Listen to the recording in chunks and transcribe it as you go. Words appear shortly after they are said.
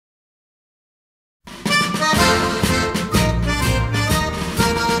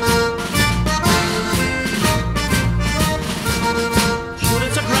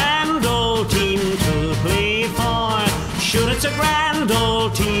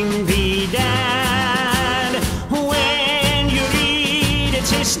team be dead. When you read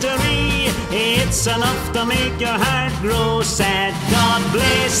its history, it's enough to make your heart grow sad. God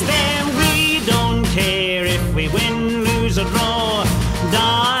bless them, we don't care if we win, lose or draw.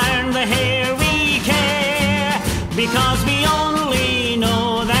 Darn the hair, we care, because we only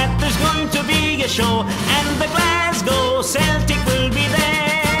know that there's going to be a show, and the Glasgow Celtic will be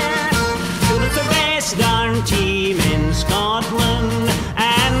there. Sure, it's the best darn team in Scotland,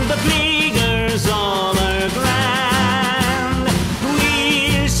 and the Plaguers all are grand.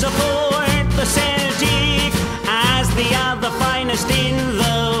 We'll support the Celtic as they are the finest in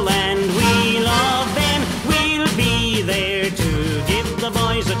the land. We love them, we'll be there to give the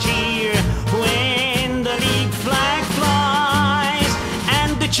boys a cheer when the league flag flies,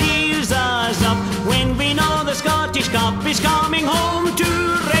 and it cheers us up when we know the Scottish Cup is coming home to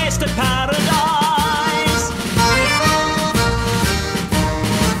rest in paradise.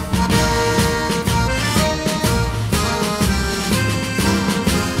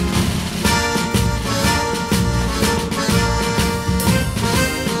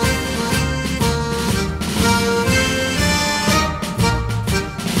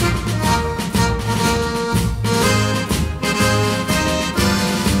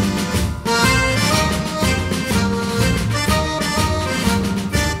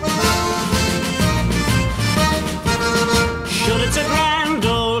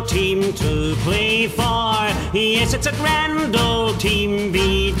 To play for, yes, it's a grand old team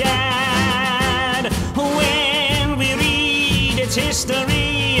be dead. When we read its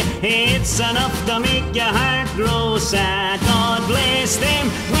history, it's enough to make your heart grow sad. God bless them,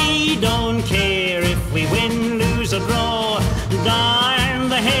 we don't care if we win, lose or draw. Darn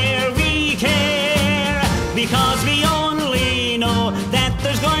the hair, we care, because we only know that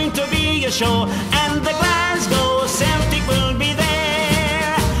there's going to be a show, and